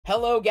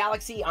Hello,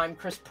 Galaxy. I'm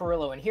Chris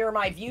Perillo, and here are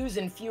my views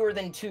in fewer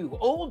than two.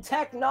 Old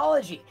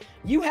technology.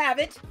 You have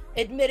it,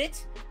 admit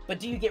it, but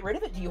do you get rid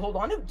of it? Do you hold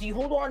on to it? Do you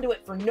hold on to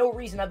it for no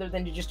reason other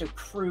than to just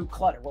accrue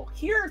clutter? Well,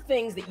 here are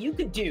things that you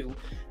could do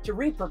to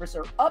repurpose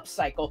or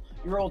upcycle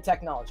your old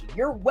technology.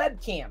 Your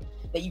webcam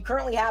that you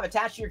currently have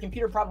attached to your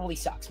computer probably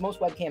sucks. Most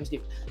webcams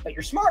do. But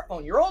your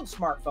smartphone, your old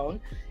smartphone,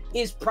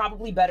 is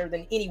probably better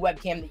than any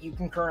webcam that you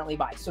can currently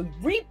buy. So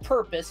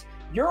repurpose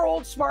your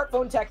old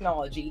smartphone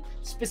technology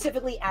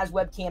specifically as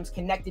webcams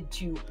connected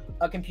to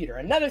a computer.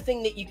 Another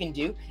thing that you can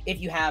do if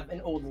you have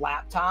an old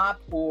laptop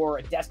or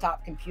a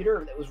desktop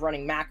computer that was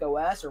running Mac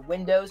OS or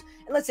Windows,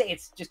 and let's say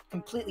it's just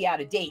completely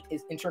out of date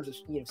in terms of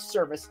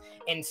service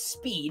and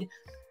speed,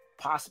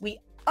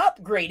 possibly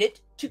upgrade it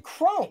to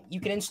Chrome.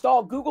 You can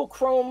install Google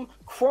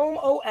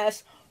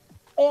ChromeOS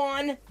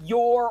on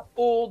your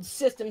old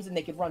systems, and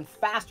they could run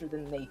faster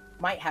than they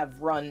might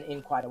have run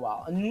in quite a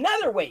while.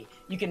 Another way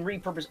you can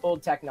repurpose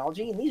old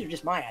technology, and these are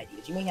just my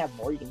ideas, you may have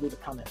more, you can leave a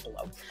comment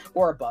below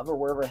or above or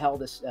wherever the hell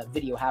this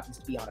video happens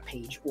to be on a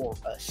page or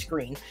a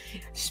screen.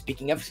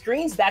 Speaking of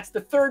screens, that's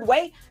the third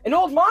way. An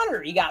old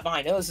monitor you got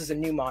behind. Oh, this is a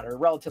new monitor,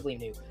 relatively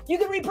new. You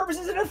can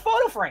repurpose it as a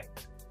photo frame.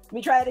 Let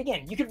me try it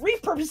again. You could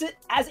repurpose it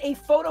as a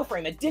photo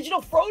frame, a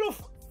digital photo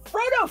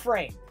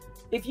frame.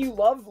 If you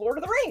love Lord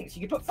of the Rings,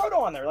 you can put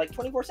photo on there like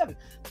 24/7.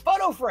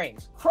 Photo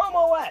frames,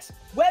 ChromeOS,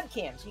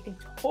 webcams. You can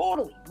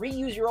totally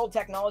reuse your old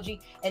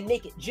technology and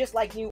make it just like new